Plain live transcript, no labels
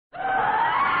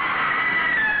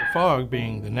Fog,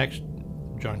 being the next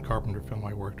John Carpenter film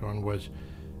I worked on, was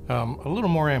a little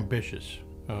more ambitious.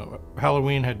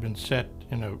 Halloween had been set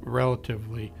in a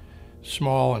relatively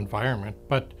small environment,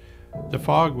 but The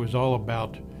Fog was all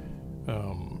about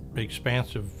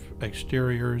expansive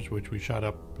exteriors, which we shot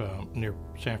up near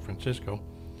San Francisco,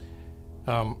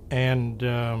 and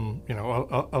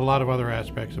a lot of other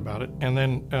aspects about it. And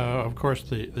then, of course,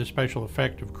 the special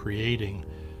effect of creating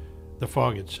the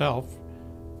fog itself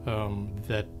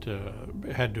that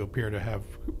had to appear to have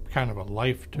kind of a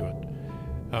life to it.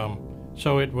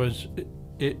 So it was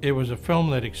a film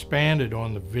that expanded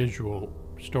on the visual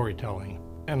storytelling.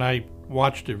 And I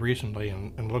watched it recently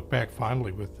and looked back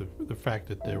fondly with the fact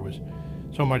that there was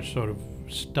so much sort of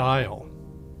style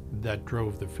that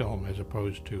drove the film as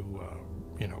opposed to,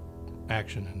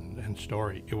 action and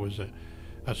story. It was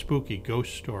a spooky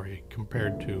ghost story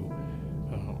compared to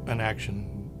an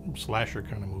action slasher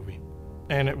kind of movie.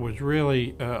 And it was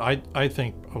really, I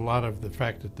think, a lot of the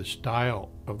fact that the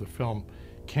style of the film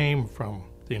came from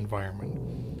the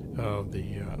environment,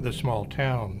 the small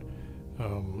town,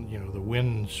 the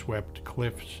wind-swept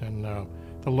cliffs and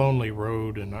the lonely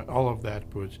road, and all of that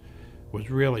was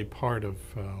really part of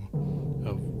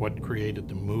what created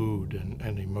the mood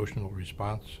and the emotional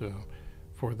response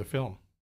for the film.